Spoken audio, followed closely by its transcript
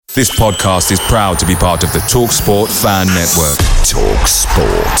This podcast is proud to be part of the TalkSport Fan Network.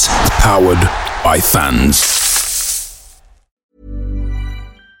 TalkSport. Powered by fans.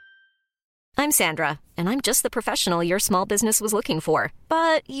 I'm Sandra, and I'm just the professional your small business was looking for.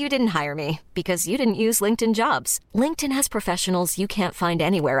 But you didn't hire me because you didn't use LinkedIn Jobs. LinkedIn has professionals you can't find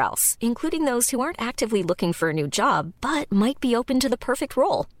anywhere else, including those who aren't actively looking for a new job, but might be open to the perfect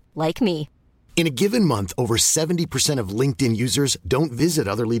role, like me. In a given month, over 70% of LinkedIn users don't visit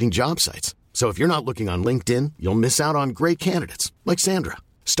other leading job sites. So if you're not looking on LinkedIn, you'll miss out on great candidates like Sandra.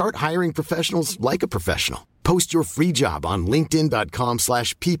 Start hiring professionals like a professional. Post your free job on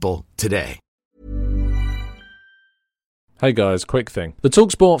linkedin.com/people today. Hey guys, quick thing. The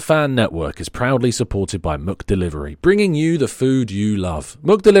TalkSport Fan Network is proudly supported by McDelivery, bringing you the food you love.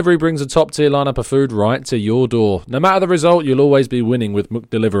 McDelivery brings a top-tier lineup of food right to your door. No matter the result, you'll always be winning with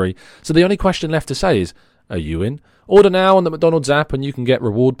McDelivery. So the only question left to say is, are you in? Order now on the McDonald's app and you can get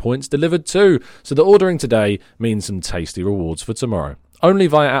reward points delivered too. So the ordering today means some tasty rewards for tomorrow. Only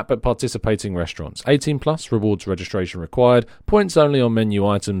via app at participating restaurants. 18 plus, rewards registration required. Points only on menu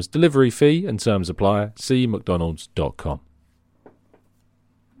items. Delivery fee and terms apply. See mcdonalds.com.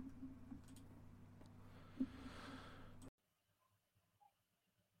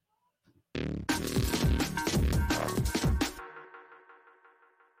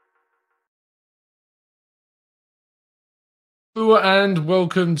 And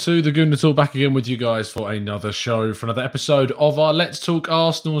welcome to the Gooner Talk, back again with you guys for another show, for another episode of our Let's Talk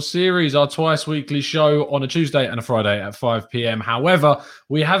Arsenal series, our twice weekly show on a Tuesday and a Friday at 5 p.m. However,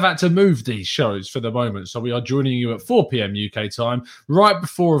 we have had to move these shows for the moment, so we are joining you at 4 p.m. UK time, right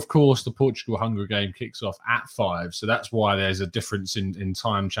before, of course, the Portugal-Hungary game kicks off at 5. So that's why there's a difference in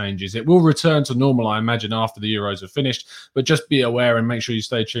time changes. It will return to normal, I imagine, after the Euros are finished, but just be aware and make sure you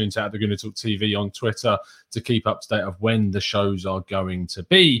stay tuned to the Gooner Talk TV on Twitter to keep up to date of when the shows are going to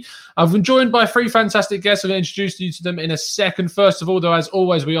be. I've been joined by 3 fantastic guests. I'm going to introduce you to them in a second. First of all, though, as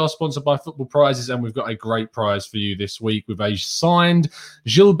always, we are sponsored by Football Prizes, and we've got a great prize for you this week with a signed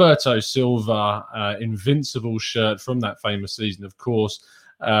Gilberto Silva Invincible shirt from that famous season, of course.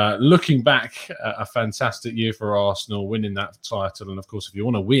 Looking back, a fantastic year for Arsenal, winning that title. And, of course, if you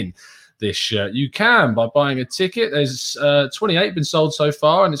want to win this shirt, you can by buying a ticket. There's 28 been sold so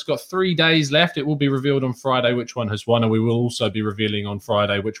far, and it's got 3 days left. It will be revealed on Friday which one has won, and we will also be revealing on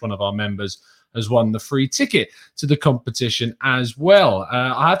Friday which one of our members has won the free ticket to the competition as well.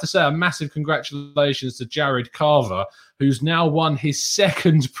 I have to say a massive congratulations to Jared Carver, who's now won his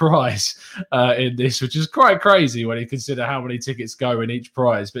second prize in this, which is quite crazy when you consider how many tickets go in each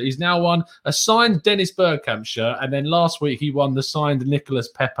prize. But he's now won a signed Dennis Bergkamp shirt, and then last week he won the signed Nicolas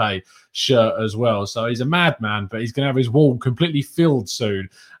Pepe shirt as well. So he's a madman, but he's going to have his wall completely filled soon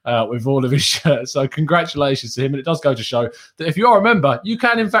with all of his shirts. So congratulations to him. And it does go to show that if you are a member, you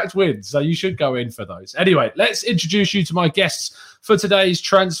can in fact win. So you should go in for those. Anyway, let's introduce you to my guests for today's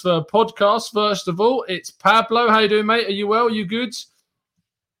transfer podcast. First of all, it's Pablo. How you doing, mate? Are you well? Are you good?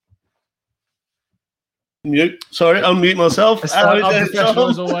 Mute. Sorry, unmute myself. I'm professional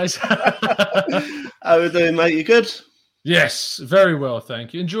as always. How are you doing, mate? You good? Yes, very well,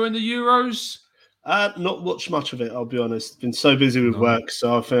 thank you. Enjoying the Euros? Not watched much of it, I'll be honest. Been so busy with work,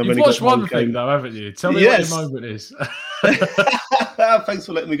 so I think I've You've only watched got one thing, though, haven't you? Tell me what your moment is. Thanks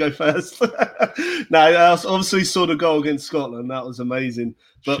for letting me go first. No, I obviously saw the goal against Scotland. That was amazing.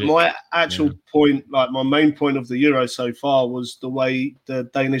 But my actual point, like my main point of the Euro so far, was the way the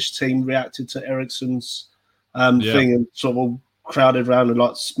Danish team reacted to Eriksen's thing and sort of all crowded around and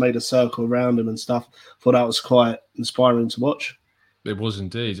like made a circle around him and stuff. Thought that was quite inspiring to watch. It was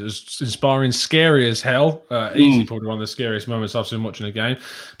indeed. It was inspiring, scary as hell. Easily probably one of the scariest moments I've seen watching a game.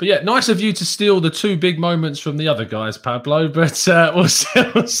 But yeah, nice of you to steal the 2 big moments from the other guys, Pablo. But we'll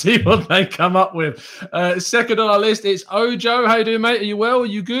see what they come up with. Second on our list, it's Ojo. How you doing, mate? Are you well? Are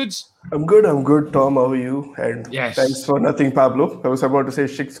you good? I'm good. Tom, how are you? And thanks for nothing, Pablo. I was about to say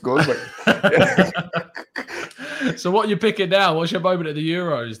Schick's goal, but... So what are you picking now? What's your moment at the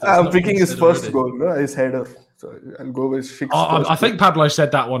Euros? I'm picking his first goal, his header. So I'll go with Schick's I think Pablo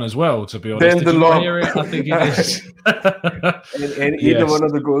said that one as well, to be honest. Then Did you hear it? I think he did. and either one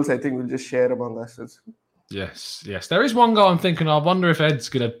of the goals, I think we'll just share among us. Yes. There is one guy I'm thinking, I wonder if Ed's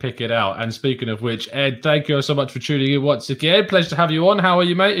going to pick it out. And speaking of which, Ed, thank you so much for tuning in once again. Pleasure to have you on. How are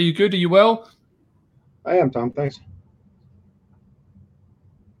you, mate? Are you good? Are you well? I am, Tom. Thanks.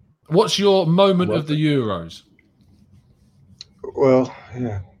 What's your moment of the Euros? Well,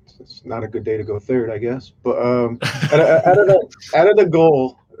 yeah, it's not a good day to go third, I guess. But out of the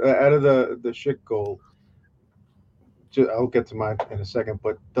goal, out of the Schick goal, I'll get to mine in a second.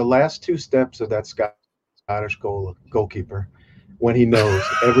 But the last 2 steps of that Scottish goalkeeper when he knows.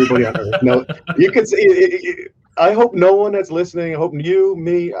 Everybody on earth knows. You can see. I hope no one that's listening. I hope you,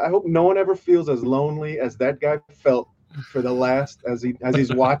 me. I hope no one ever feels as lonely as that guy felt for the last as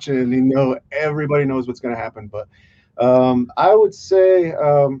he's watching, and everybody knows what's going to happen. But I would say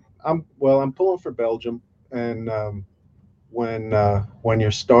I'm pulling for Belgium, and when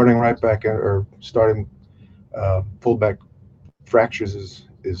you're starting right back or starting pullback fractures is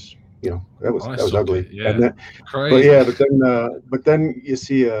that was ugly. Yeah, but then you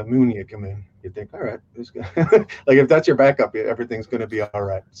see Munia come in. You think, all right, like if that's your backup, everything's going to be all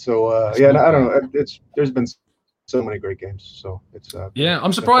right. So I don't know. There's been so many great games. So it's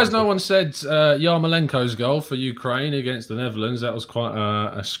I'm surprised no one said Yarmolenko's goal for Ukraine against the Netherlands. That was quite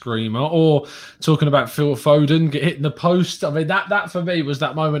a screamer. Or talking about Phil Foden hitting the post. I mean, that for me was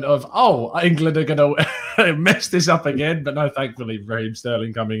that moment of, England are going to mess this up again. But no, thankfully, Raheem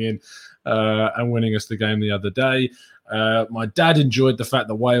Sterling coming in and winning us the game the other day. My dad enjoyed the fact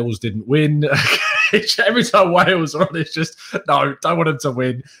that Wales didn't win. Every time Wales are on, it's just, no, don't want them to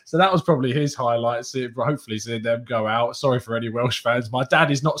win. So that was probably his highlight, hopefully seeing them go out. Sorry for any Welsh fans. My dad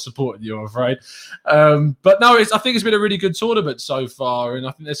is not supporting you, I'm afraid. But no, I think it's been a really good tournament so far, and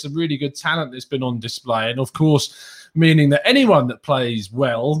I think there's some really good talent that's been on display. And of course, meaning that anyone that plays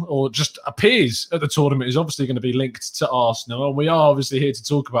well or just appears at the tournament is obviously going to be linked to Arsenal. And we are obviously here to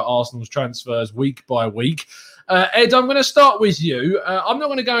talk about Arsenal's transfers week by week. Ed, I'm going to start with you. I'm not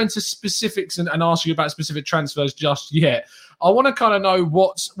going to go into specifics and ask you about specific transfers just yet. I want to kind of know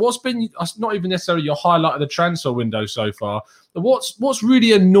what's been, not even necessarily your highlight of the transfer window so far, but what's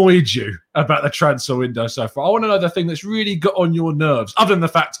really annoyed you about the transfer window so far. I want to know the thing that's really got on your nerves, other than the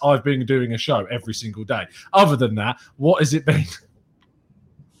fact I've been doing a show every single day. Other than that, what has it been?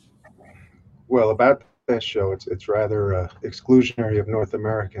 Well, about that show, it's rather exclusionary of North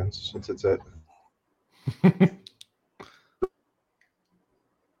Americans, since it's at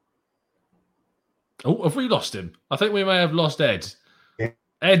Oh, have we lost him? I think we may have lost Ed.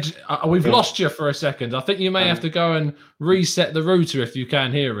 Ed, we've lost you for a second. I think you may have to go and reset the router if you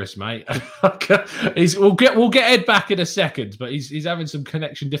can hear us, mate. We'll get Ed back in a second, but he's having some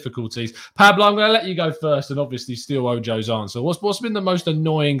connection difficulties. Pablo, I'm going to let you go first and obviously steal Ojo's answer. What's been the most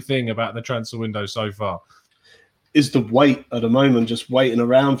annoying thing about the transfer window so far? Is the wait at the moment, just waiting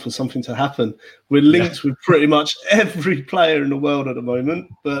around for something to happen. We're linked with pretty much every player in the world at the moment,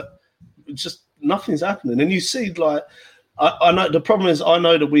 but just nothing's happening. And you see, like, I know the problem is I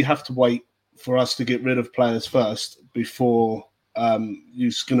know that we have to wait for us to get rid of players first before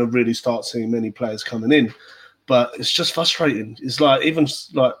you're going to really start seeing many players coming in. But it's just frustrating. It's like even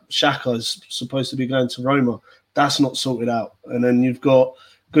like Xhaka is supposed to be going to Roma. That's not sorted out. And then you've got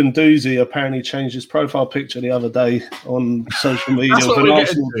Guendouzi apparently changed his profile picture the other day on social media. That's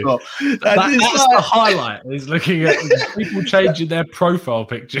the highlight. Is looking at people changing their profile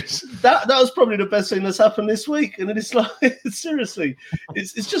pictures. That was probably the best thing that's happened this week. And it's like, seriously,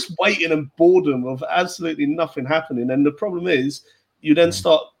 it's just waiting and boredom of absolutely nothing happening. And the problem is, you then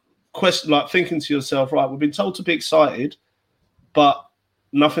start thinking to yourself, right, we've been told to be excited, but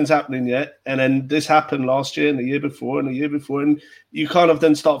nothing's happening yet. And then this happened last year and the year before and the year before. And you kind of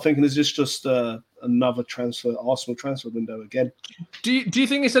then start thinking, is this just another Arsenal transfer window again? Do you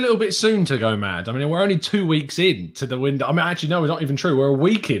think it's a little bit soon to go mad? I mean, we're only 2 weeks in to the window. I mean, actually, no, it's not even true. We're a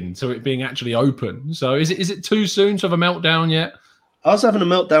week in to it being actually open. So is it too soon to have a meltdown yet? I was having a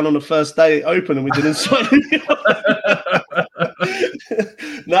meltdown on the first day it opened and we didn't sign it.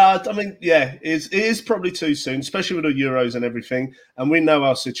 No, I mean, yeah, it is probably too soon, especially with the Euros and everything. And we know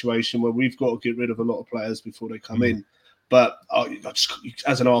our situation where we've got to get rid of a lot of players before they come in. But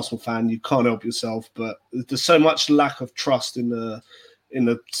as an Arsenal fan, you can't help yourself. But there's so much lack of trust in the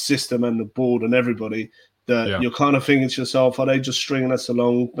system and the board and everybody that you're kind of thinking to yourself, are they just stringing us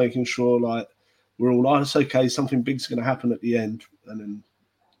along, making sure like we're all right, it's okay, something big's going to happen at the end, and then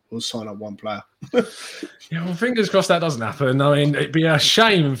we'll sign up one player. Yeah, well, fingers crossed that doesn't happen. I mean, it'd be a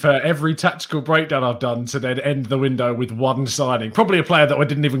shame for every tactical breakdown I've done to then end the window with one signing. Probably a player that I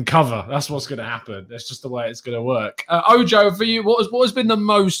didn't even cover. That's what's going to happen. That's just the way it's going to work. Ojo, for you, what has been the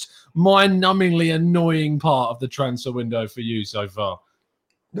most mind-numbingly annoying part of the transfer window for you so far?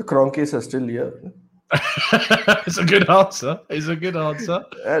 The Kroenkes are still here. It's a good answer.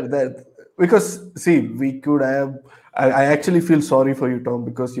 Because, see, we could have... I actually feel sorry for you, Tom,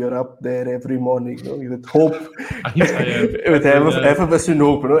 because you're up there every morning, with hope, with effervescent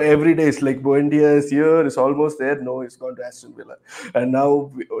hope. Every day it's like Buendia is here, it's almost there. No, it's gone to Aston Villa, and now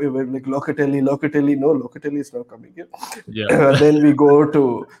we're like Locatelli. No, Locatelli is not coming here. Yeah. Then we go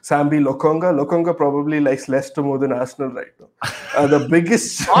to Sambi Lokonga. Lokonga probably likes Leicester more than Arsenal right now. The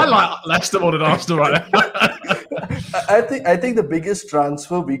biggest. I like Leicester more than Arsenal right now. I think the biggest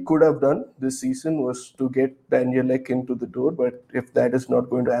transfer we could have done this season was to get Daniel Ek into the door. But if that is not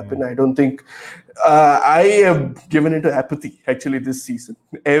going to happen, I don't think I have given into apathy actually this season.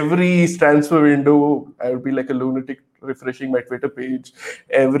 Every transfer window, I would be like a lunatic refreshing my Twitter page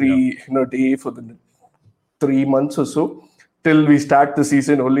every day for the 3 months or so, till we start the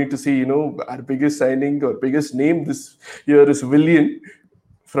season, only to see, our biggest signing or biggest name this year is Willian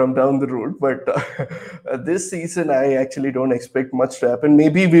from down the road. But this season, I actually don't expect much to happen.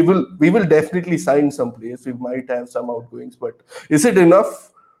 Maybe we will definitely sign some players. We might have some outgoings, but is it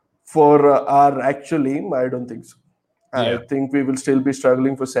enough for our actual aim? I don't think so. I think we will still be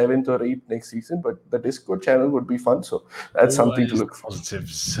struggling for 7th or 8th next season, but the Discord channel would be fun. So that's something to look for.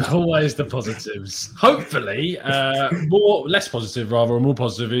 Always the positives. Hopefully, less positive rather, or more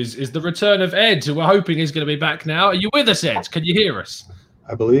positive is the return of Ed, who we're hoping is going to be back now. Are you with us, Ed? Can you hear us?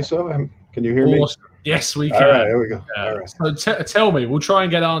 I believe so. Can you hear me? Yes, we can. All right, there we go. All right. So tell me, we'll try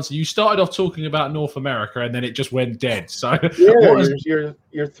and get an answer. You started off talking about North America, and then it just went dead. So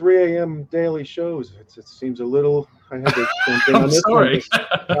your 3 a.m. daily shows. It seems a little. I had to jump in on this sorry.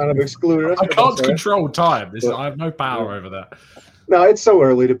 Kind of excluded us. I can't control time. I have no power over that. No, it's so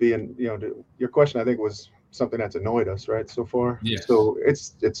early to be in. Your question, I think, was something that's annoyed us, right, so far. Yes. So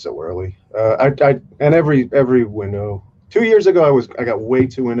it's so early. And every window. 2 years ago, I got way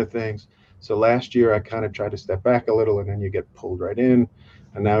too into things. So last year, I kind of tried to step back a little, and then you get pulled right in.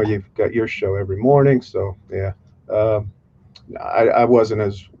 And now you've got your show every morning. So, yeah, I wasn't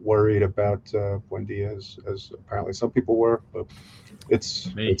as worried about Buendia as apparently some people were. But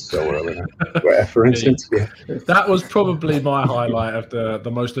it's so early now. For instance, that was probably my highlight of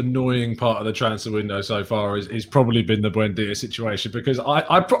the most annoying part of the transfer window so far is probably been the Buendia situation, because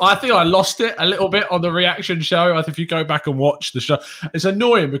I think I lost it a little bit on the reaction show. I think if you go back and watch the show, it's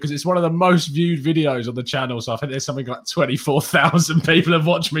annoying because it's one of the most viewed videos on the channel. So I think there's something like 24,000 people have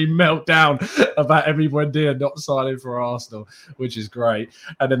watched me melt down about every Buendia not signing for Arsenal, which is great.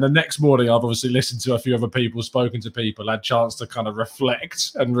 And then the next morning, I've obviously listened to a few other people, spoken to people, had a chance to kind of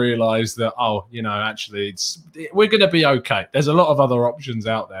reflect and realize that, actually we're going to be okay. There's a lot of other options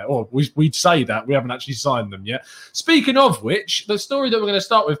out there, or we'd say that we haven't actually signed them yet. Speaking of which, the story that we're going to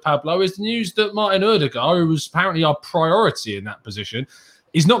start with, Pablo, is the news that Martin Odegaard, who was apparently our priority in that position,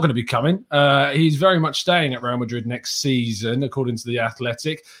 is not going to be coming. He's very much staying at Real Madrid next season, according to The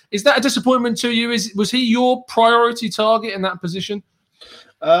Athletic. Is that a disappointment to you? Was he your priority target in that position?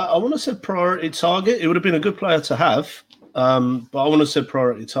 I want to say priority target. It would have been a good player to have. But I want to say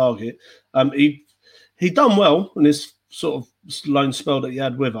priority target. He done well in this sort of loan spell that he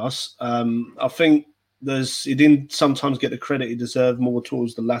had with us. I think he didn't sometimes get the credit he deserved more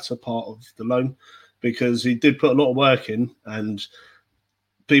towards the latter part of the loan, because he did put a lot of work in, and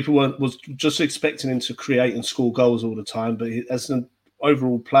people was just expecting him to create and score goals all the time. But as an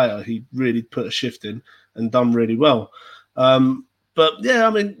overall player, he really put a shift in and done really well. But yeah, I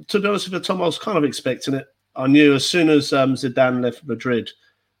mean, to be honest with you, Tom, I was kind of expecting it. I knew as soon as Zidane left Madrid,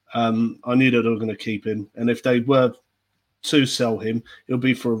 I knew that they were going to keep him, and if they were to sell him, it'll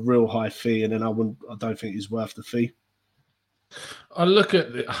be for a real high fee, and then I don't think he's worth the fee. I look at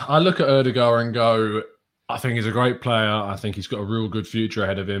Odegaard and go, I think he's a great player. I think he's got a real good future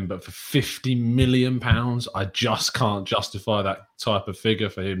ahead of him, but for £50 million, I just can't justify that type of figure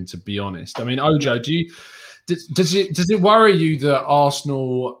for him, to be honest. I mean, Ojo, does it worry you that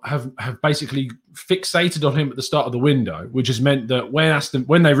Arsenal have basically fixated on him at the start of the window, which has meant that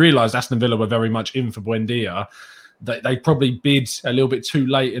when they realised Aston Villa were very much in for Buendia, they probably bid a little bit too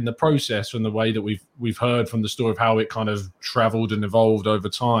late in the process, from the way that we've heard from the story of how it kind of travelled and evolved over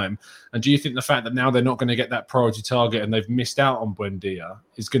time? And do you think the fact that now they're not going to get that priority target and they've missed out on Buendia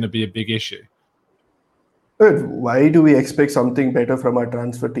is going to be a big issue? Why do we expect something better from our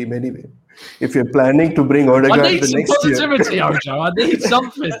transfer team anyway? If you're planning to bring Odegaard the next year, Ojo. I need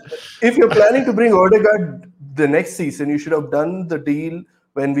something. If you're planning to bring Odegaard the next season, you should have done the deal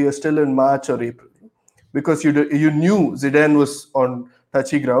when we are still in March or April, because you knew Zidane was on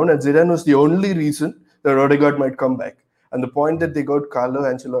touchy ground, and Zidane was the only reason that Odegaard might come back. And the point that they got Carlo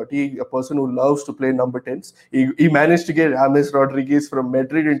Ancelotti, a person who loves to play number 10s, he managed to get James Rodriguez from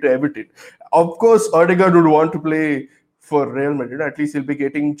Madrid into Everton. Of course, Odegaard would want to play for Real Madrid. At least he'll be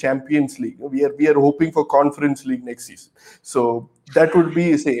getting Champions League. We are hoping for Conference League next season. So that would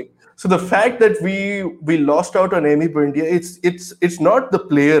be the same. So the fact that we lost out on Emi Buendia, it's not the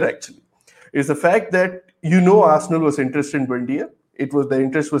player actually. It's the fact that Arsenal was interested in Buendia. The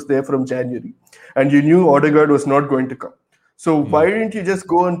interest was there from January, and you knew Odegaard was not going to come. So why didn't you just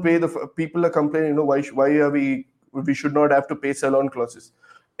go and pay people are complaining, why are we should not have to pay sell-on clauses.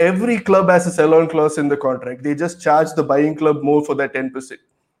 Every club has a sell-on clause in the contract. They just charge the buying club more for that 10%.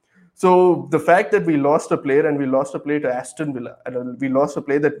 So the fact that we lost a player, and we lost a player to Aston Villa, and we lost a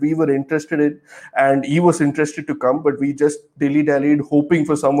player that we were interested in, and he was interested to come, but we just dilly-dallied hoping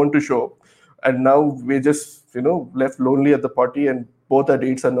for someone to show up. And now we're just, left lonely at the party, and both our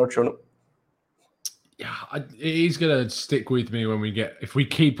dates are not shown up. Yeah, he's going to stick with me if we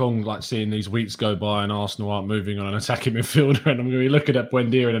keep on like seeing these weeks go by and Arsenal aren't moving on an attacking midfielder, and I'm going to be looking at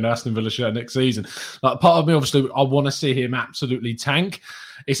Buendia in an Aston Villa shirt next season. Like, part of me, obviously, I want to see him absolutely tank.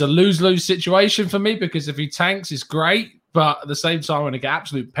 It's a lose-lose situation for me, because if he tanks, it's great. But at the same time, I'm going to get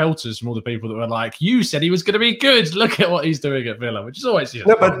absolute pelters from all the people that were like, you said he was going to be good. Look at what he's doing at Villa, which is always...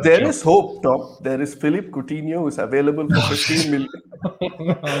 No, but there is hope, Tom. There is Philippe Coutinho, who's available for 15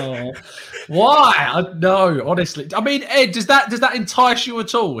 million. Why? No, honestly. I mean, Ed, does that entice you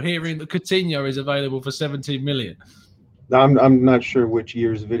at all, hearing that Coutinho is available for 17 million? I'm not sure which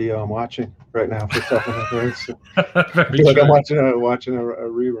year's video I'm watching right now. For something like that. So I feel like I'm watching a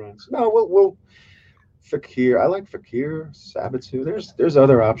rerun. So no, we'll Fekir. I like Fekir, Sabitzer. There's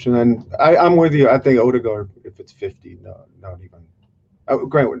other options, and I'm with you. I think Odegaard, if it's 50, not even.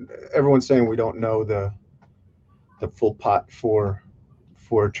 Grant, everyone's saying we don't know the full pot for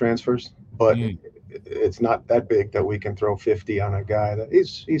transfers, but it's not that big that we can throw 50 on a guy. That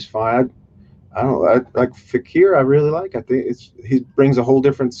he's fine. I don't know. I like Fekir. I really like. I think he brings a whole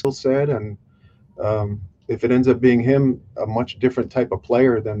different skill set, and if it ends up being him, a much different type of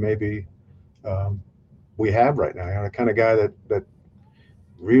player than maybe we have right now. The kind of guy that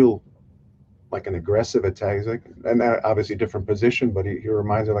real, like an aggressive attack. He's like, and obviously different position, but he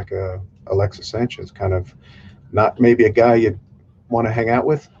reminds me like a Alexis Sanchez, kind of not maybe a guy you'd want to hang out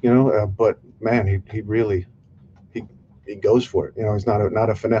with, but man, he really. He goes for it. He's not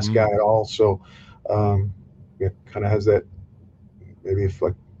a finesse guy at all. So, it kind of has that. Maybe if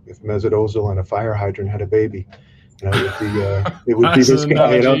Mesut Ozil and a fire hydrant had a baby, it would be this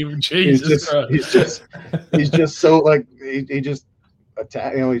guy. He's just so like he just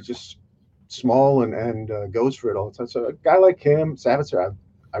attack. He's just small and goes for it all the time. So a guy like him, Sabitzer,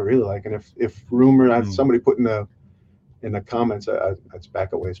 I really like. And if rumor, somebody put in the comments, that's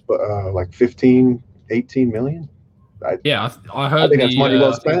back a ways, but like 15, 18 million. I heard that's money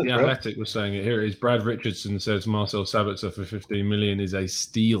well spent. The Athletic was saying it. Here it is. Brad Richardson says Marcel Sabitzer for 15 million is a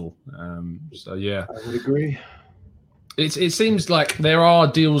steal. So yeah, I would agree. It seems like there are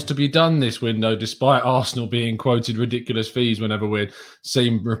deals to be done this window, despite Arsenal being quoted ridiculous fees whenever we're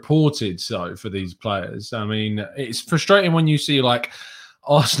seen reported so for these players. I mean, it's frustrating when you see like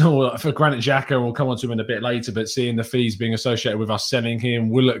Arsenal, for Granit Xhaka, we'll come on to him in a bit later, but seeing the fees being associated with us selling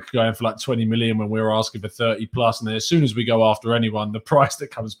him, Willock going for like 20 million when we were asking for 30 plus, and then as soon as we go after anyone, the price that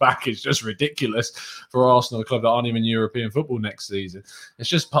comes back is just ridiculous for Arsenal, a club that aren't even European football next season. It's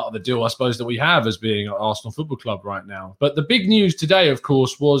just part of the deal, I suppose, that we have as being an Arsenal Football Club right now. But the big news today, of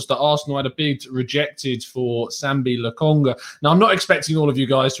course, was that Arsenal had a bid rejected for Sambi Lokonga. Now, I'm not expecting all of you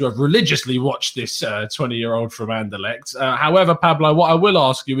guys to have religiously watched this 20-year-old from Anderlecht. However, Pablo, what I will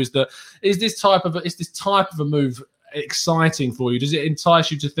ask you is this type of a move exciting for you? Does it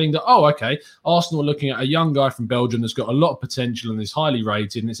entice you to think that, okay, Arsenal are looking at a young guy from Belgium that's got a lot of potential and is highly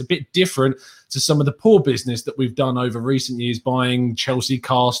rated, and it's a bit different to some of the poor business that we've done over recent years, buying Chelsea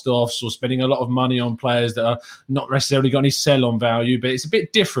cast-offs or spending a lot of money on players that are not necessarily got any sell-on value, but it's a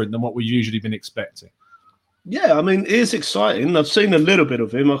bit different than what we've usually been expecting. Yeah, I mean, it is exciting. I've seen a little bit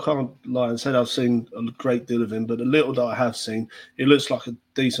of him. I can't lie and say I've seen a great deal of him, but the little that I have seen, he looks like a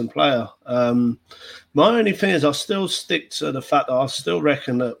decent player. My only thing is I still stick to the fact that I still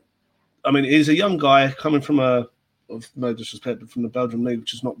reckon that, I mean, he's a young guy coming from no disrespect, but from the Belgian league,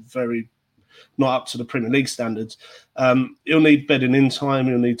 which is not up to the Premier League standards. He'll need bedding in time.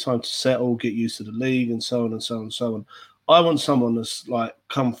 He'll need time to settle, get used to the league, and so on and so on and so on. I want someone that's like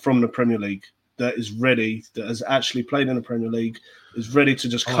come from the Premier League, that is ready, that has actually played in the Premier League, is ready to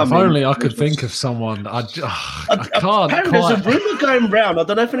just come in. If only I could think of someone. I can't. There's a rumour going round. I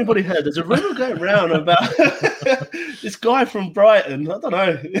don't know if anybody heard. There's a rumour going round about this guy from Brighton. I don't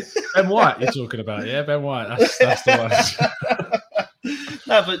know. Ben White, you're talking about, yeah? Ben White. That's the one.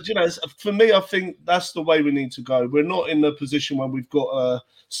 No, but, for me, I think that's the way we need to go. We're not in the position where we've got a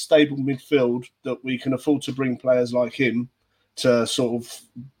stable midfield that we can afford to bring players like him to sort of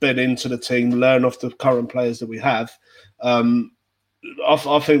bed into the team, learn off the current players that we have.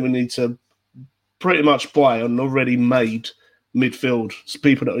 I think we need to pretty much buy an already made midfield. It's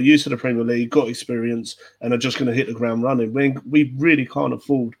people that are used to the Premier League, got experience, and are just going to hit the ground running. We really can't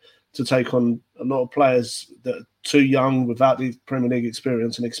afford to take on a lot of players that are too young without the Premier League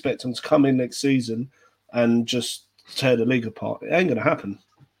experience and expect them to come in next season and just tear the league apart. It ain't going to happen.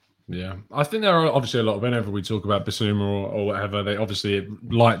 Yeah, I think there are obviously a lot. Whenever we talk about Bissouma or whatever, they obviously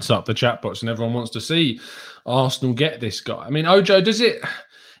it lights up the chat box, and everyone wants to see Arsenal get this guy. I mean, Ojo, does it?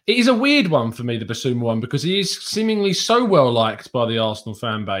 It is a weird one for me, the Bissouma one, because he is seemingly so well liked by the Arsenal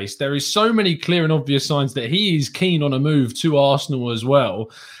fan base. There is so many clear and obvious signs that he is keen on a move to Arsenal as well.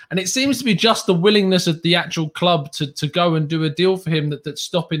 And it seems to be just the willingness of the actual club to go and do a deal for him that's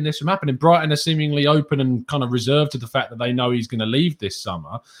stopping this from happening. Brighton are seemingly open and kind of reserved to the fact that they know he's going to leave this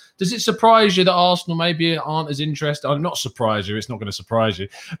summer. Does it surprise you that Arsenal maybe aren't as interested? I'm not surprise you. It's not going to surprise you.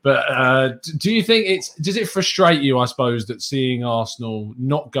 But do you think does it frustrate you, I suppose, that seeing Arsenal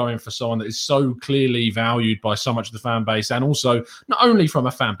not going for someone that is so clearly valued by so much of the fan base, and also not only from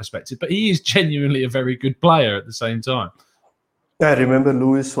a fan perspective, but he is genuinely a very good player at the same time? I remember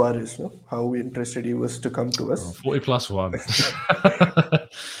Luis Suarez, how interested he was to come to us. 40 plus one.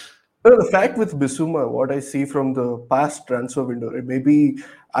 Well, the fact with Bissouma, what I see from the past transfer window, maybe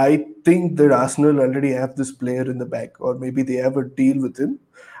I think that Arsenal already have this player in the back, or maybe they have a deal with him.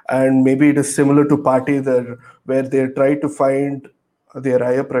 And maybe it is similar to Partey there, where they try to find their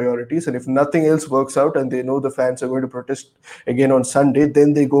higher priorities. And if nothing else works out and they know the fans are going to protest again on Sunday,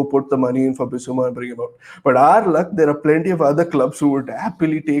 then they go put the money in for Bissouma and bring him out. But our luck, there are plenty of other clubs who would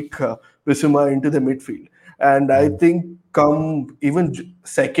happily take Bissouma into the midfield. And I think come even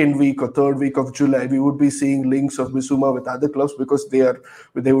second week or third week of July, we would be seeing links of Bissouma with other clubs because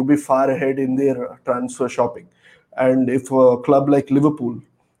they would be far ahead in their transfer shopping. And if a club like Liverpool,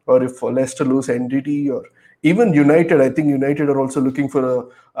 or if Leicester lose NDT, or even United, I think United are also looking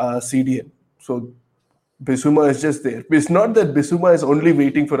for a CDM. So Bissouma is just there. It's not that Bissouma is only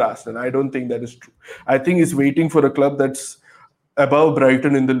waiting for Arsenal. I don't think that is true. I think he's waiting for a club that's above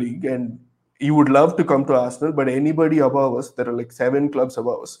Brighton in the league, and he would love to come to Arsenal, but anybody above us, there are like 7 clubs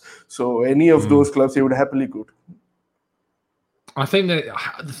above us. So any of those clubs, he would happily go to. I think that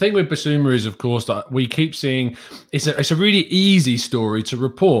the thing with Bissouma is, of course, that we keep seeing it's a really easy story to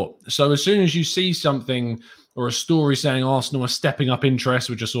report. So as soon as you see something or a story saying Arsenal are stepping up interest,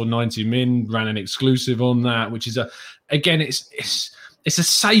 which I saw 90 Min ran an exclusive on that, which is it's a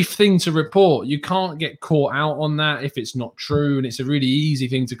safe thing to report. You can't get caught out on that if it's not true, and it's a really easy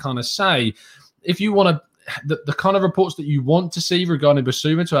thing to kind of say. If you want to, the kind of reports that you want to see regarding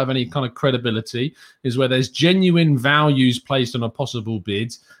Bissouma to have any kind of credibility is where there's genuine values placed on a possible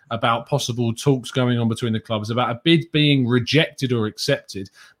bid, about possible talks going on between the clubs, about a bid being rejected or accepted.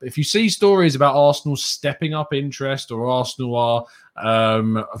 But if you see stories about Arsenal stepping up interest, or Arsenal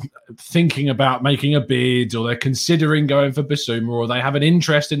are thinking about making a bid, or they're considering going for Bissouma, or they have an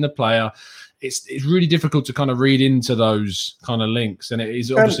interest in the player, it's really difficult to kind of read into those kind of links. And it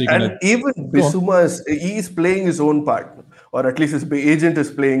is obviously and even Bissouma he's playing his own part, or at least his agent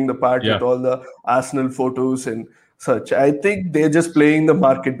is playing the part with all the Arsenal photos and such. I think they're just playing the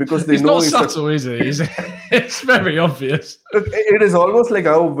market because they know it's not subtle, is it? It's very obvious. It is almost like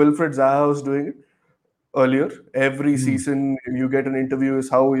how Wilfred Zaha was doing it earlier. Every season you get an interview is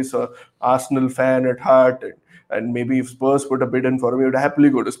how he's an Arsenal fan at heart, and maybe if Spurs put a bid in for him, he would happily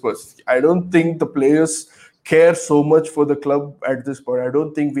go to Spurs. I don't think the players care so much for the club at this point. I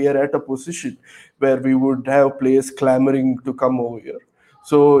don't think we are at a position where we would have players clamoring to come over here.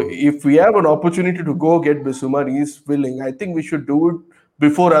 So if we have an opportunity to go get Bissouma, he's willing, I think we should do it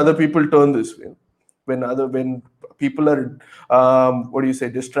before other people turn this way. When people are,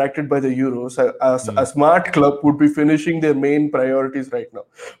 distracted by the Euros, a smart club would be finishing their main priorities right now.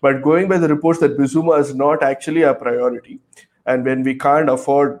 But going by the reports that Bissouma is not actually a priority, and when we can't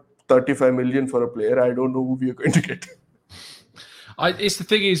afford 35 million for a player, I don't know who we are going to get. It's the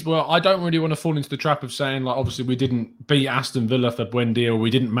thing is, well, I don't really want to fall into the trap of saying, like, obviously we didn't beat Aston Villa for Buendia, or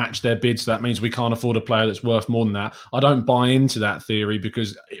we didn't match their bid, so that means we can't afford a player that's worth more than that. I don't buy into that theory,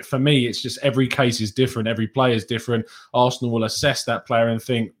 because for me, it's just every case is different. Every player is different. Arsenal will assess that player and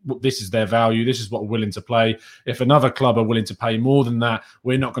think, well, this is their value. This is what we're willing to play. If another club are willing to pay more than that,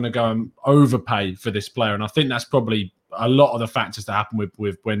 we're not going to go and overpay for this player. And I think that's probably a lot of the factors that happened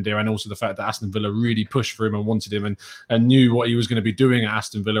with Buendia, and also the fact that Aston Villa really pushed for him and wanted him and knew what he was going to be doing at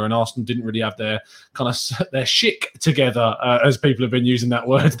Aston Villa, and Arsenal didn't really have their kind of their shit together, as people have been using that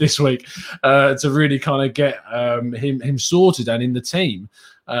word this week, to really kind of get him sorted and in the team.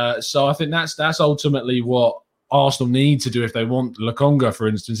 So I think that's ultimately what Arsenal need to do if they want Lokonga, for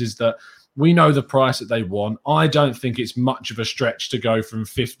instance, is that We know the price that they want. I don't think it's much of a stretch to go from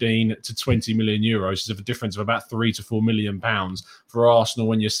 15 to 20 million euros. It's a difference of about £3 to £4 million for Arsenal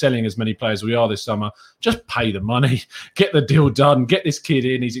when you're selling as many players as we are this summer. Just pay the money, get the deal done, get this kid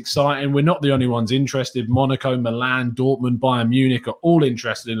in. He's exciting. We're not the only ones interested. Monaco, Milan, Dortmund, Bayern Munich are all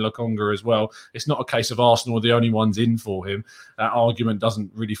interested in Lokonga as well. It's not a case of Arsenal are the only ones in for him. That argument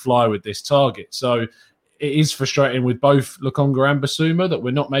doesn't really fly with this target. So it is frustrating with both Lokonga and Bissouma that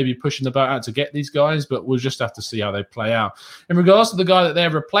we're not maybe pushing the boat out to get these guys, but we'll just have to see how they play out. In regards to the guy that they're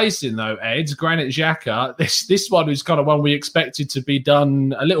replacing, though, Ed, Granit Xhaka, this one is kind of one we expected to be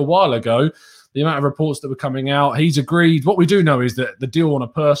done a little while ago. The amount of reports that were coming out, he's agreed. What we do know is that the deal on a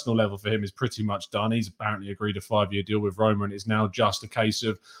personal level for him is pretty much done. He's apparently agreed a 5-year deal with Roma, and it's now just a case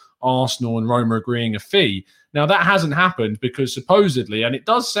of Arsenal and Roma agreeing a fee. Now, that hasn't happened because supposedly, and it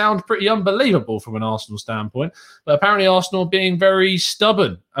does sound pretty unbelievable from an Arsenal standpoint, but apparently Arsenal are being very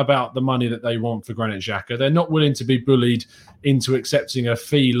stubborn about the money that they want for Granit Xhaka. They're not willing to be bullied into accepting a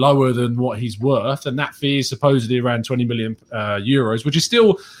fee lower than what he's worth, and that fee is supposedly around 20 million euros, which is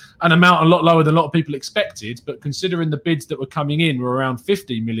still an amount a lot lower than a lot of people expected, but considering the bids that were coming in were around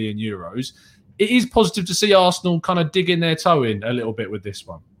 50 million euros, it is positive to see Arsenal kind of digging their toe in a little bit with this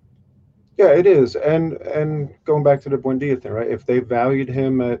one. Yeah, it is. And going back to the Buendia thing, right? If they valued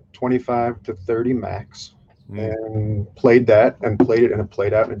him at 25 to 30 max and played that and played it and it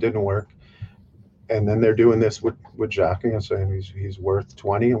played out and it didn't work, and then they're doing this with Xhaka and saying he's worth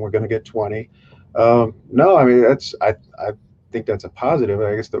 20 and we're going to get 20. No, I mean, I think that's a positive.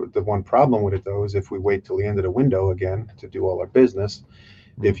 I guess the one problem with it, though, is if we wait till the end of the window again to do all our business,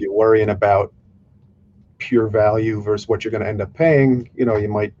 if you're worrying about pure value versus what you're going to end up paying, you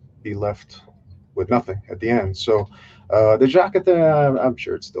might be left with nothing at the end. So the Xhaka thing, I'm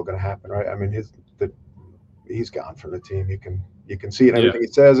sure it's still going to happen, right? I mean, he's gone from the team. You can see it in everything he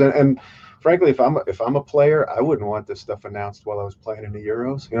says. And frankly, if I'm a player, I wouldn't want this stuff announced while I was playing in the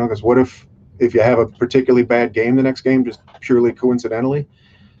Euros. Because what if you have a particularly bad game the next game, just purely coincidentally,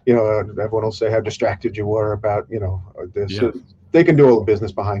 everyone will say how distracted you were about this. Yeah. They can do all the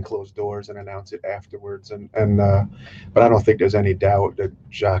business behind closed doors and announce it afterwards, but I don't think there's any doubt that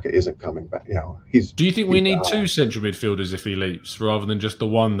Xhaka isn't coming back. Do you think we need two central midfielders if he leaves, rather than just the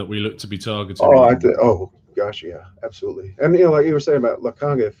one that we look to be targeting? Oh, gosh, yeah, absolutely. And like you were saying about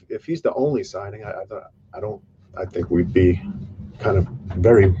Lokonga, if he's the only signing, I think we'd be kind of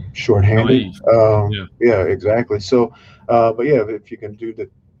very short-handed. Yeah, exactly. So, but yeah, if you can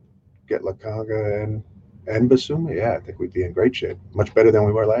get Lokonga and Bissouma, yeah, I think we'd be in great shape. Much better than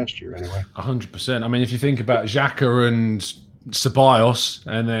we were last year, anyway. 100%. I mean, if you think about Xhaka and Ceballos,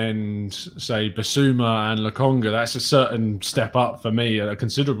 and then say Bissouma and Lokonga, that's a certain step up for me, a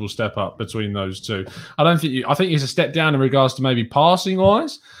considerable step up between those two. I think it's a step down in regards to maybe passing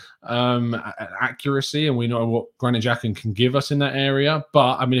wise, accuracy, and we know what Granit Xhaka can give us in that area.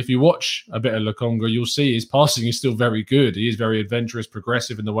 But I mean, if you watch a bit of Lokonga, you'll see his passing is still very good. He is very adventurous,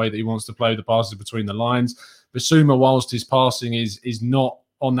 progressive in the way that he wants to play the passes between the lines. Bissouma, whilst his passing is not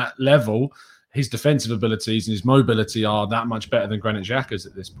on that level, his defensive abilities and his mobility are that much better than Granit Xhaka's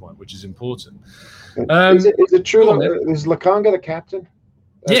at this point, which is important. Is it true? Is Lokonga the captain?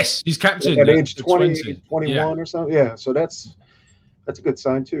 Yes, he's captain at age 20, 21 or something. Yeah, so that's a good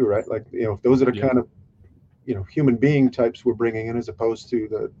sign too, right? Like, if those are the kind of, human being types we're bringing in, as opposed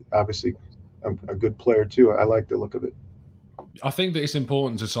to obviously a good player too. I like the look of it. I think that it's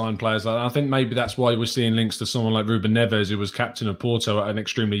important to sign players like that. I think maybe that's why we're seeing links to someone like Ruben Neves, who was captain of Porto at an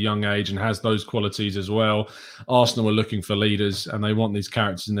extremely young age and has those qualities as well. Arsenal are looking for leaders and they want these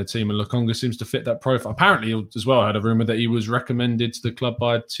characters in their team, and Lokonga seems to fit that profile. Apparently, as well, I had a rumour that he was recommended to the club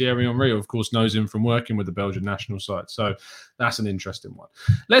by Thierry Henry, who of course knows him from working with the Belgian national side. So that's an interesting one.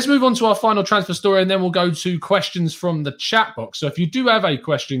 Let's move on to our final transfer story, and then we'll go to questions from the chat box. So if you do have a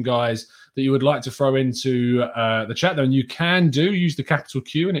question, guys, that you would like to throw into the chat, then you can use the capital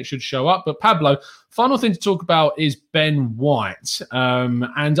Q and it should show up. But Pablo, final thing to talk about is Ben White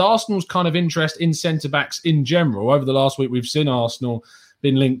and Arsenal's kind of interest in centre-backs in general. Over the last week, we've seen Arsenal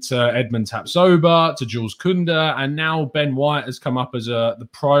been linked to Edmund Tapsoba, to Jules Koundé, and now Ben White has come up as the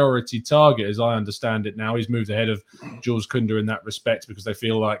priority target, as I understand it now. He's moved ahead of Jules Koundé in that respect because they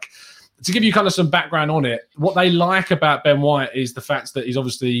feel like, to give you kind of some background on it, what they like about Ben White is the fact that he's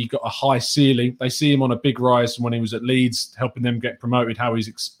obviously got a high ceiling. They see him on a big rise from when he was at Leeds, helping them get promoted, how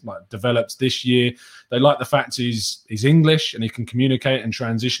he's developed this year. They like the fact he's English and he can communicate and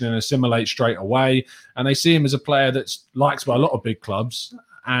transition and assimilate straight away. And they see him as a player that's liked by a lot of big clubs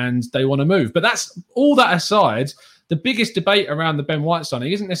and they want to move. But that's all that aside, the biggest debate around the Ben White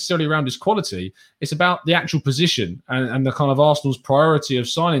signing isn't necessarily around his quality. It's about the actual position and the kind of Arsenal's priority of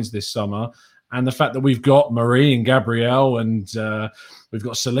signings this summer, and the fact that we've got Marie and Gabriel, and we've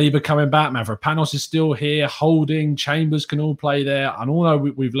got Saliba coming back. Mavropanos is still here. Holding, Chambers can all play there. And although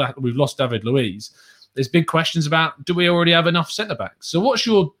we've lost David Luiz, there's big questions about, do we already have enough centre-backs? So what's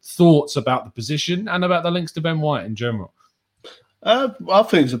your thoughts about the position and about the links to Ben White in general? I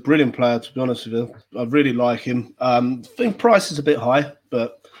think he's a brilliant player, to be honest with you. I really like him. I think price is a bit high,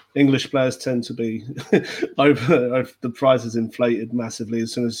 but English players tend to be over. The price is inflated massively.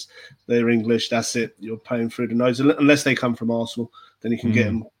 As soon as they're English, that's it. You're paying through the nose. Unless they come from Arsenal, then you can get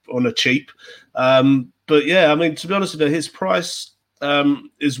them on a cheap. But yeah, I mean, to be honest with you, his price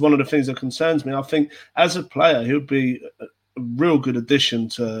is one of the things that concerns me. I think as a player, he would be a real good addition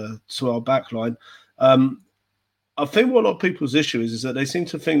to our backline. I think what a lot of people's issue is that they seem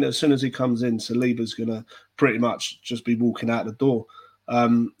to think that as soon as he comes in, Saliba's going to pretty much just be walking out the door.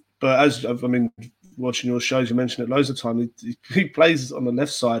 But watching your shows, you mentioned it loads of times. He plays on the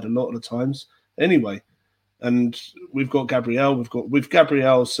left side a lot of the times anyway. And we've got Gabriel, we've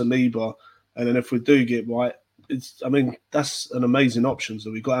Gabriel, Saliba, and then if we do get White, that's an amazing option.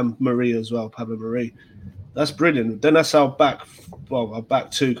 So we've got Marie as well, Pablo Marie. That's brilliant. Then that's our back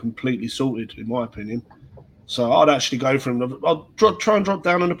two completely sorted, in my opinion. So I'd actually go for him. I'll try and drop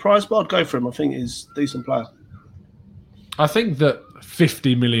down on the price, but I'd go for him. I think he's a decent player. I think that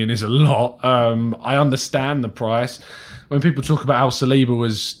 50 million is a lot. I understand the price. When people talk about how Saliba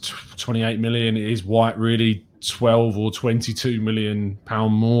was 28 million, is White really 12 or 22 million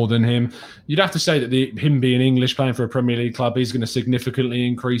pound more than him? You'd have to say that him being English, playing for a Premier League club, he's going to significantly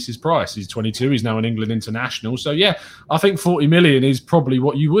increase his price. He's 22. He's now an England international. So yeah, I think 40 million is probably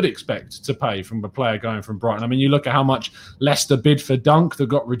what you would expect to pay from a player going from Brighton. I mean, you look at how much Leicester bid for Dunk that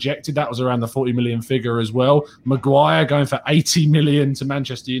got rejected. That was around the 40 million figure as well. Maguire going for 80 million to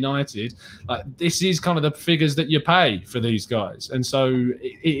Manchester United. This is kind of the figures that you pay for these guys. And so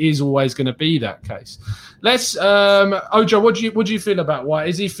it is always going to be that case. Let's Ojo, what do you feel about White?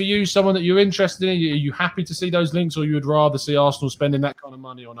 Is he for you someone that you're interested in? Are you happy to see those links, or you would rather see Arsenal spending that kind of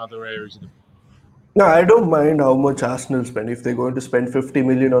money on other areas of the... No, I don't mind how much Arsenal spend. If they're going to spend 50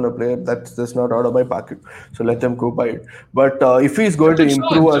 million on a player, that's not out of my pocket. So let them go buy it. But if he's going to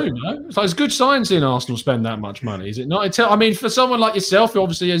improve... So it's good sign seeing Arsenal spend that much money, is it not? I mean, for someone like yourself, who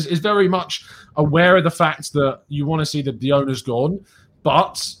obviously is very much aware of the fact that you want to see that the owner's gone,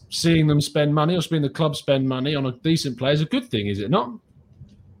 but seeing them spend money or seeing the club spend money on a decent player is a good thing, is it not?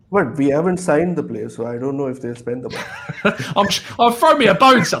 But we haven't signed the player, so I don't know if they'll spend the money. I'll throw me a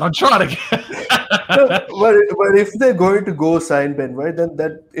bone, son. I'm trying to get... but if they're going to go sign Ben White, then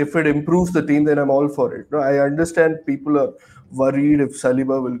that if it improves the team, then I'm all for it. No, I understand people are worried if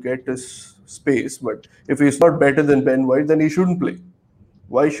Saliba will get his space, but if he's not better than Ben White, then he shouldn't play.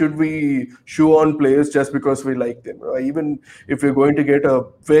 Why should we shoe on players just because we like them? Even if we're going to get a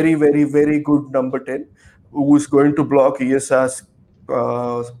very, very, very good number 10 who's going to block ESR's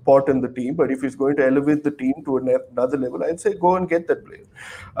spot in the team, but if he's going to elevate the team to another level, I'd say go and get that player.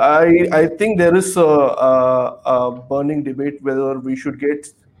 I think there is a burning debate whether we should get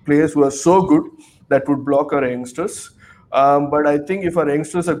players who are so good that would block our youngsters. But I think if our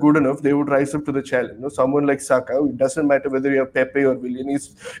youngsters are good enough, they would rise up to the challenge. Someone like Xhaka, it doesn't matter whether you have Pepe or Willian,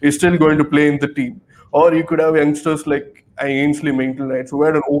 he's still going to play in the team. Or you could have youngsters like Ainsley Maitland-Niles, who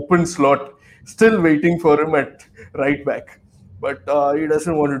had an open slot, still waiting for him at right back. But he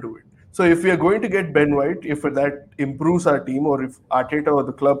doesn't want to do it. So if we are going to get Ben White, if that improves our team, or if Arteta or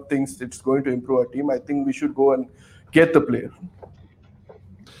the club thinks it's going to improve our team, I think we should go and get the player.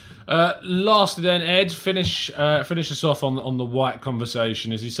 Lastly then, Ed, finish us off on the White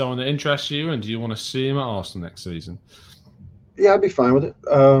conversation. Is he someone that interests you, and do you want to see him at Arsenal next season? Yeah, I'd be fine with it.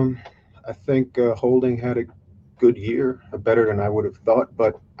 I think Holding had a good year, better than I would have thought,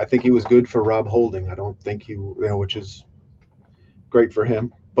 but I think he was good for Rob Holding. I don't think which is great for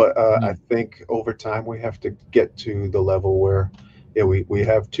him. But I think over time we have to get to the level where we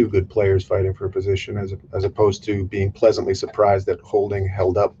have two good players fighting for a position as opposed to being pleasantly surprised that Holding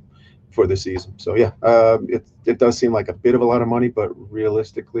held up for the season. So yeah, it does seem like a bit of a lot of money, but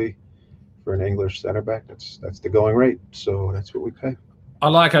realistically, for an English center back, that's the going rate. So that's what we pay. I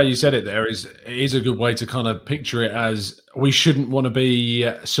like how you said it there. It is a good way to kind of picture it as we shouldn't want to be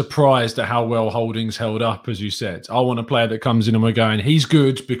surprised at how well Holding's held up, as you said. I want a player that comes in and we're going, he's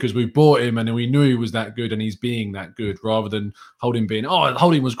good because we bought him and we knew he was that good and he's being that good, rather than Holding being,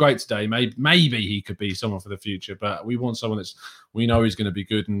 Holding was great today. Maybe he could be someone for the future, but we want someone that's we know he's going to be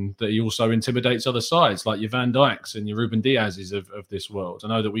good, and that he also intimidates other sides like your Van Dijks and your Ruben Diaz's of this world. I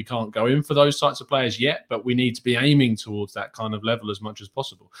know that we can't go in for those types of players yet, but we need to be aiming towards that kind of level as much as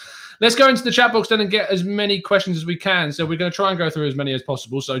possible. Let's go into the chat box then and get as many questions as we can. So we're going to try and go through as many as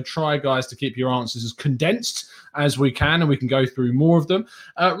possible. So try, guys, to keep your answers as condensed as we can, and we can go through more of them.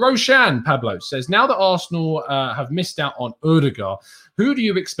 Roshan Pablo says, now that Arsenal have missed out on Odegaard, who do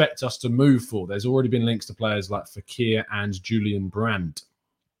you expect us to move for? There's already been links to players like Fekir and Julian Brandt.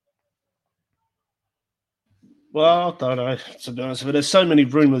 Well, I don't know, to be honest with you. There's so many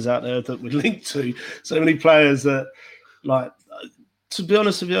rumours out there that we link to, so many players that, like, to be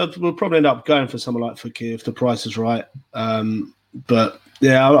honest with you, we'll probably end up going for someone like Fekir if the price is right. But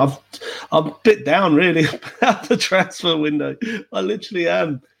yeah, I'm a bit down really about the transfer window. I literally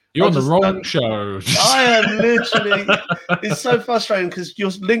am. You're on the wrong show. I am literally. It's so frustrating because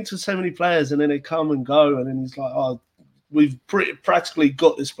you're linked to so many players, and then they come and go, and then he's like, "Oh, we've practically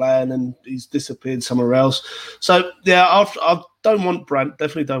got this player," and then he's disappeared somewhere else. So yeah, I don't want Brandt.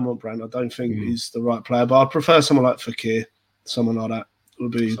 Definitely don't want Brandt. I don't think he's the right player, but I'd prefer someone like Fekir. Someone like that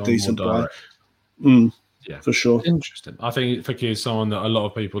would be a decent player. Yeah, for sure. Interesting. I think Fekir is someone that a lot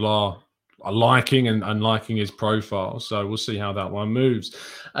of people are liking and liking his profile. So we'll see how that one moves.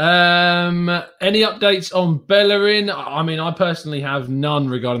 Any updates on Bellerin? I mean, I personally have none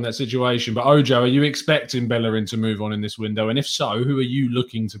regarding that situation. But Ojo, are you expecting Bellerin to move on in this window? And if so, who are you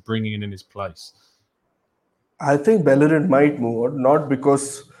looking to bring in his place? I think Bellerin might move on, not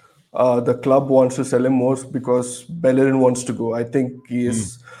because the club wants to sell him, most because Bellerin wants to go. I think he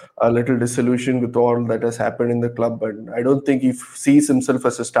is a little disillusioned with all that has happened in the club, and I don't think he sees himself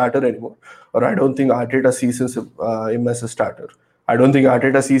as a starter anymore, or I don't think Arteta sees him as a starter. I don't think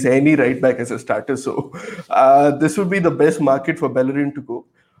Arteta sees any right back as a starter, so this would be the best market for Bellerin to go.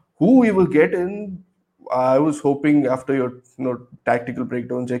 Who we will get in, I was hoping after your tactical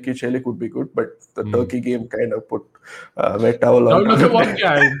breakdown, Jackie Chelik would be good, but the Turkey game kind of put wet towel on.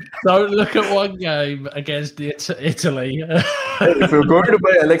 Don't look at one game against Italy. If you're going to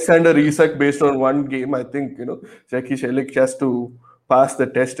buy Alexander Isak based on one game, I think Jackie Chelik has to pass the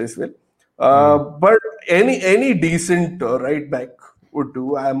test as well. But any decent right back would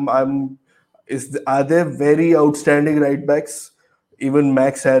do. Are there very outstanding right backs? Even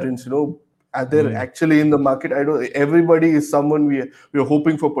Max Aarons, are they actually in the market? I don't. Everybody is someone we're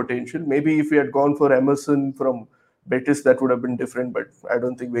hoping for potential. Maybe if we had gone for Emerson from Betis, that would have been different. But I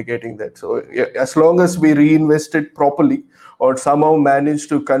don't think we're getting that. So yeah, as long as we reinvest it properly, or somehow manage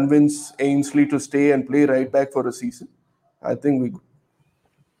to convince Ainsley to stay and play right back for a season, I think we.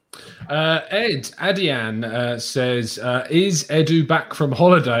 Ed Adian says, is Edu back from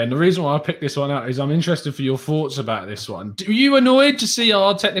holiday? And the reason why I picked this one out is I'm interested for your thoughts about this one. Are you annoyed to see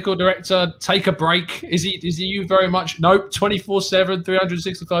our technical director take a break? Is he you very much? Nope, 24/7,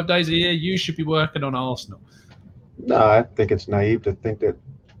 365 days a year. You should be working on Arsenal. No, I think it's naive to think that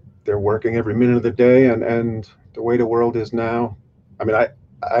they're working every minute of the day, and the way the world is now. I mean,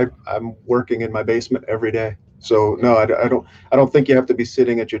 I'm working in my basement every day. So no, I don't think you have to be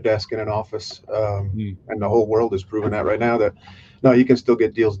sitting at your desk in an office. And the whole world is proving that right now that no, you can still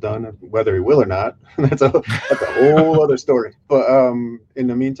get deals done, whether he will or not. That's a whole other story. But in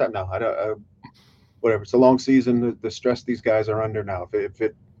the meantime, no, whatever. It's a long season. The stress these guys are under now. If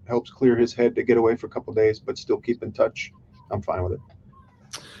it helps clear his head to get away for a couple of days, but still keep in touch, I'm fine with it.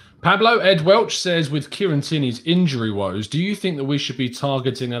 Pablo Ed Welch says, with Kieran Tierney's injury woes, do you think that we should be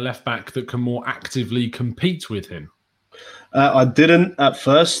targeting a left back that can more actively compete with him? I didn't at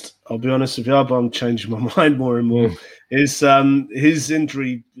first. I'll be honest with you, but I'm changing my mind more and more. His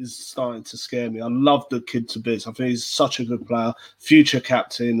injury is starting to scare me. I love the kid to bits. I think he's such a good player, future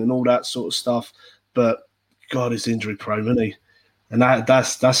captain, and all that sort of stuff. But God, he's injury prone, isn't he? And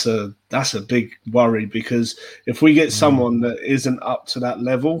that's a big worry, because if we get someone that isn't up to that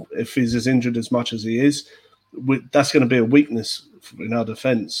level, if he's as injured as much as he is, that's going to be a weakness in our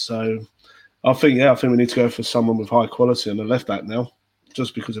defence. So I think we need to go for someone with high quality on the left back now,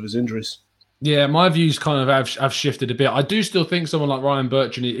 just because of his injuries. Yeah, my views kind of have shifted a bit. I do still think someone like Ryan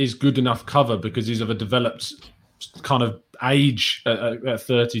Bertrand is good enough cover because he's of a developed kind of age at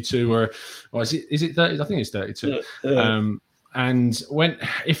 32, or is it 30? I think it's 32. Yeah. And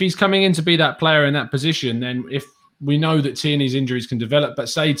if he's coming in to be that player in that position, then if we know that Tierney's injuries can develop, but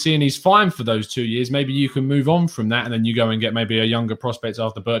say Tierney's fine for those 2 years, maybe you can move on from that and then you go and get maybe a younger prospect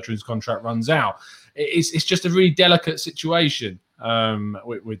after Bertrand's contract runs out. It's just a really delicate situation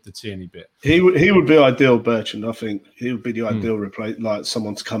with the Tierney bit. He would be ideal, Bertrand. I think he would be the ideal replace, like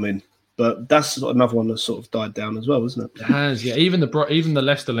someone to come in. But that's another one that's sort of died down as well, isn't it? It has, yeah. Even the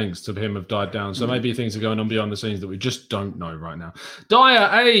Leicester links to him have died down. So maybe things are going on behind the scenes that we just don't know right now.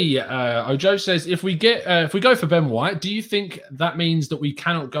 Dyer Ojo says, if we go for Ben White, do you think that means that we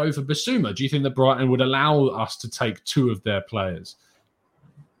cannot go for Bissouma? Do you think that Brighton would allow us to take two of their players?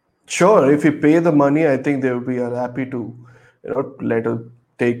 Sure, if we pay the money, I think they would be happy to, let us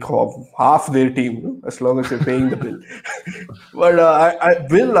take half their team, as long as you're paying the bill. But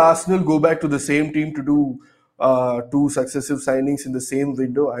will Arsenal go back to the same team to do two successive signings in the same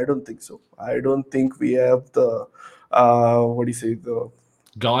window? I don't think so. I don't think we have the the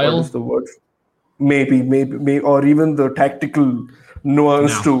guile. What is the word? Maybe, or even the tactical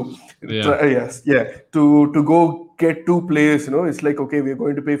nuance to go get two players. It's like, okay, we're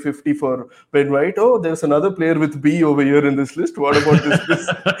going to pay 50 for Ben White. Oh, there's another player with B over here in this list. What about this?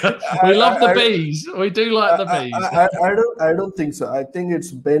 We love the Bs. We do like the Bs. I don't think so. I think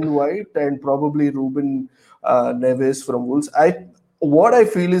it's Ben White and probably Ruben Neves from Wolves. What I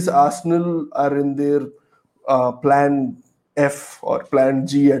feel is Arsenal are in their plan F or plan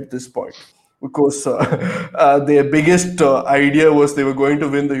G at this point. Because their biggest idea was they were going to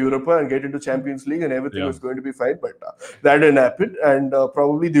win the Europa and get into Champions League and everything was going to be fine. But that didn't happen. And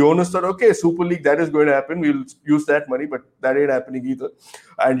probably the owners thought, okay, Super League, that is going to happen. We'll use that money, but that ain't happening either.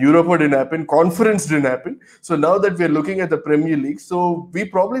 And Europa didn't happen. Conference didn't happen. So now that we're looking at the Premier League, so we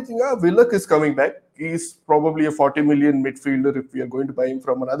probably think, Willock is coming back. He's probably a 40 million midfielder if we are going to buy him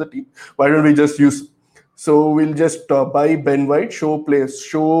from another team. Why don't we just use... So we'll just buy Ben White, show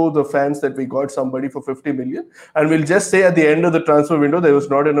the fans that we got somebody for 50 million. And we'll just say at the end of the transfer window, there was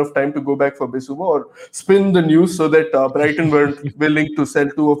not enough time to go back for Bissouma, or spin the news so that Brighton weren't willing to sell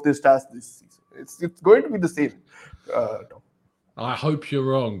two of their stars this season. It's going to be the same, Tom. I hope you're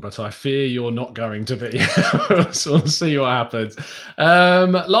wrong, but I fear you're not going to be. So we'll see what happens.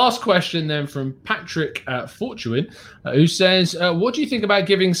 Last question then from Patrick Fortuin, who says, what do you think about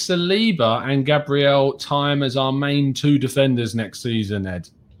giving Saliba and Gabriel time as our main two defenders next season, Ed?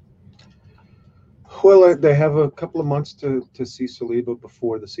 Well, they have a couple of months to see Saliba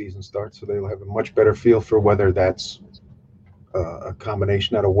before the season starts, so they'll have a much better feel for whether that's a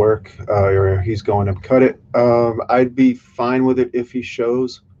combination that'll work, or he's going to cut it. I'd be fine with it if he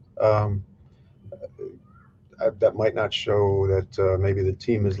shows. That might not show that maybe the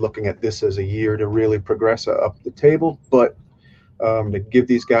team is looking at this as a year to really progress up the table, but to give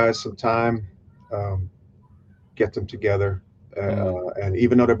these guys some time, get them together, and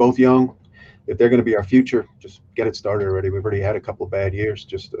even though they're both young, if they're going to be our future, just get it started already. We've already had a couple of bad years.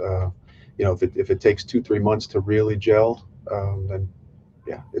 Just if it takes 2-3 months to really gel, then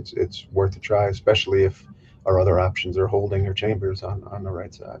it's worth a try, especially if our other options are Holding or Chambers on the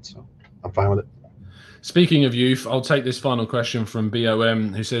right side. So I'm fine with it. Speaking of youth, I'll take this final question from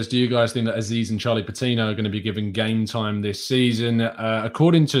BOM, who says, do you guys think that Aziz and Charlie Patino are going to be given game time this season?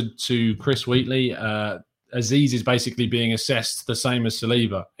 According to Chris Wheatley, Aziz is basically being assessed the same as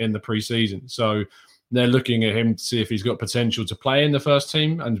Saliba in the pre-season. So they're looking at him to see if he's got potential to play in the first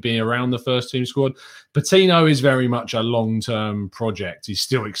team and be around the first team squad. Patino is very much a long-term project. He's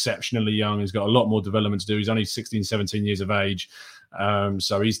still exceptionally young. He's got a lot more development to do. He's only 16, 17 years of age.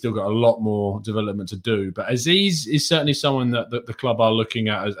 So he's still got a lot more development to do. But Aziz is certainly someone that the club are looking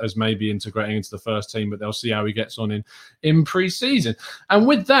at as maybe integrating into the first team, but they'll see how he gets on in pre-season. And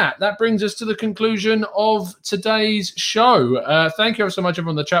with that brings us to the conclusion of today's show. Thank you ever so much,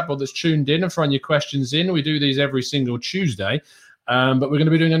 everyone on the chat board that's tuned in and throwing your questions in. We do these every single Tuesday. But we're going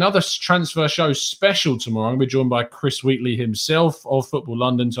to be doing another transfer show special tomorrow. I'm going to be joined by Chris Wheatley himself of Football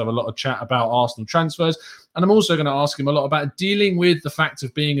London to have a lot of chat about Arsenal transfers. And I'm also going to ask him a lot about dealing with the fact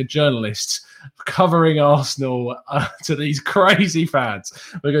of being a journalist, covering Arsenal to these crazy fans.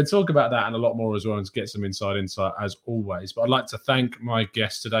 We're going to talk about that and a lot more as well and get some inside insight as always. But I'd like to thank my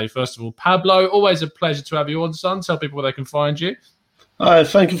guests today. First of all, Pablo, always a pleasure to have you on, son. Tell people where they can find you.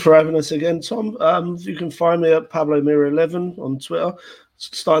 Thank you for having us again, Tom. You can find me at Pablo Mira 11 on Twitter.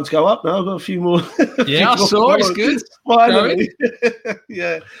 It's starting to go up now. I've got a few more. Yeah, I saw. It's good. Finally.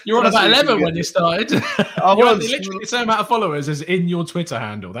 Yeah. You're on about 11 when you started. I was literally the same amount of followers as in your Twitter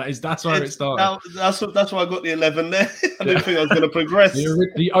handle. That's where it started. That's why I got the 11 there. I didn't think I was going to progress.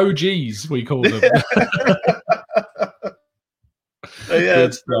 The OGs, we call them.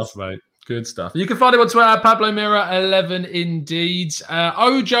 Good stuff, mate. Good stuff. You can find him on Twitter, Pablo Mira 11 indeed.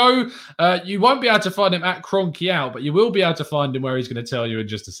 Ojo, you won't be able to find him at Cronky Out, but you will be able to find him where he's going to tell you in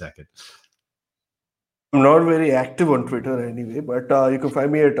just a second. I'm not very active on Twitter anyway, but you can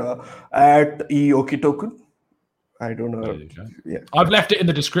find me at eokitokun. I don't know. Yeah, I've left it in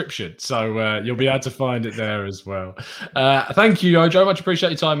the description, so you'll be able to find it there as well. Thank you, Ojo. Much appreciate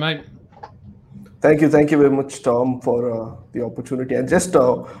your time, mate. Thank you very much, Tom, for the opportunity. And just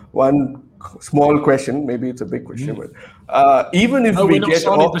one small question, maybe it's a big question, but even if we get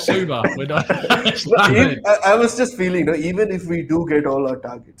Bissouma, we're not. I was just feeling, even if we do get all our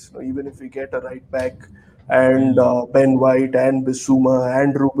targets, even if we get a right back and Ben White and Bissouma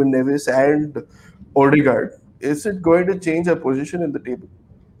and Ruben Neves and Odegaard, is it going to change our position in the table?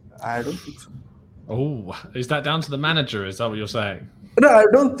 I don't think so. Oh, is that down to the manager? Is that what you're saying? No, I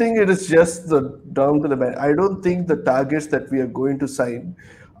don't think it is just down to the manager. I don't think the targets that we are going to sign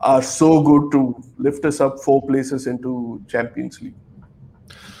are so good to lift us up 4 places into Champions League.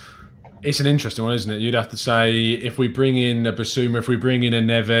 It's an interesting one, isn't it? You'd have to say, if we bring in a Bissouma, if we bring in a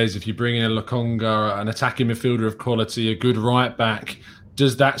Neves, if you bring in a Lokonga, an attacking midfielder of quality, a good right back,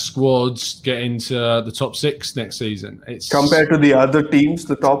 does that squad get into the top 6 next season? It's compared to the other teams,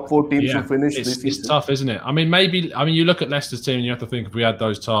 the top 4 teams who finished this season. It's tough, isn't it? I mean, you look at Leicester's team and you have to think, if we had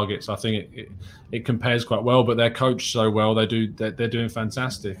those targets, I think it compares quite well, but they're coached so well, they're doing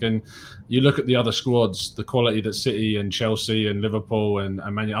fantastic. And you look at the other squads, the quality that City and Chelsea and Liverpool and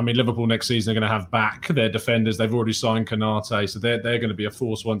Man United, I mean, Liverpool next season are going to have back their defenders. They've already signed Konate, so they're going to be a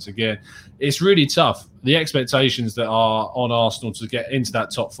force once again. It's really tough. The expectations that are on Arsenal to get into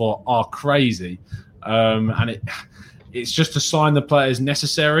that top 4 are crazy. And it's just to sign the players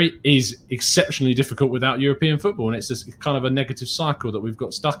necessary is exceptionally difficult without European football. And it's just kind of a negative cycle that we've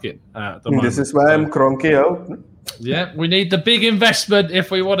got stuck in at the moment. This is why I'm Kroenke out. Yeah, we need the big investment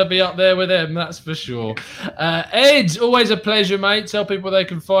if we want to be up there with them, that's for sure. Ed, always a pleasure, mate. Tell people they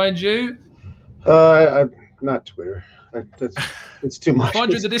can find you. Not Twitter. It's too much.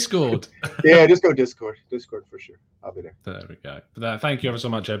 Find you in the Discord. Yeah, just go Discord. Discord for sure. I'll be there. There we go. Thank you ever so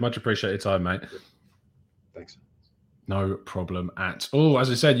much, Ed. Much appreciate your time, mate. Thanks. No problem at all. As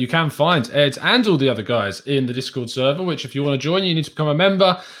I said, you can find Ed and all the other guys in the Discord server, which if you want to join, you need to become a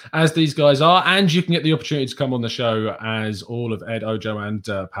member, as these guys are, and you can get the opportunity to come on the show as all of Ed, Ojo, and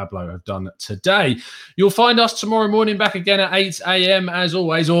Pablo have done today. You'll find us tomorrow morning back again at 8 a.m. as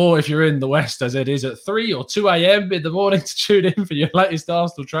always, or if you're in the West, as Ed is, at 3 or 2 a.m. in the morning to tune in for your latest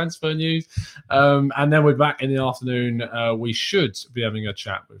Arsenal transfer news. And then we're back in the afternoon. We should be having a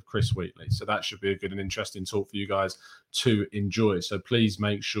chat with Chris Wheatley. So that should be a good and interesting talk for you guys to enjoy. So please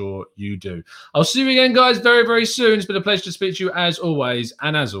make sure you do. I'll see you again, guys, very, very soon. It's been a pleasure to speak to you as always.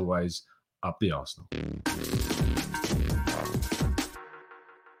 And as always, up the Arsenal.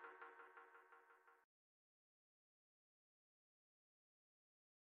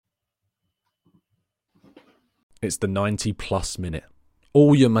 It's the 90-plus minute.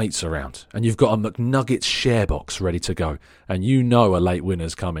 All your mates around, and you've got a McNuggets share box ready to go, and you know a late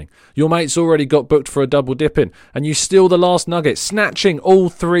winner's coming. Your mate's already got booked for a double dipping, and you steal the last nugget, snatching all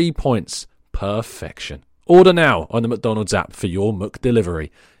 3 points. Perfection. Order now on the McDonald's app for your McDelivery.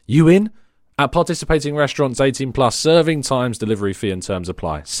 You in? At participating restaurants, 18 plus, serving times, delivery fee and terms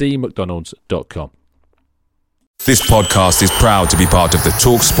apply. See mcdonalds.com. This podcast is proud to be part of the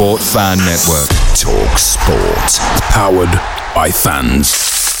TalkSport Fan Network. TalkSport. Powered by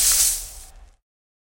fans.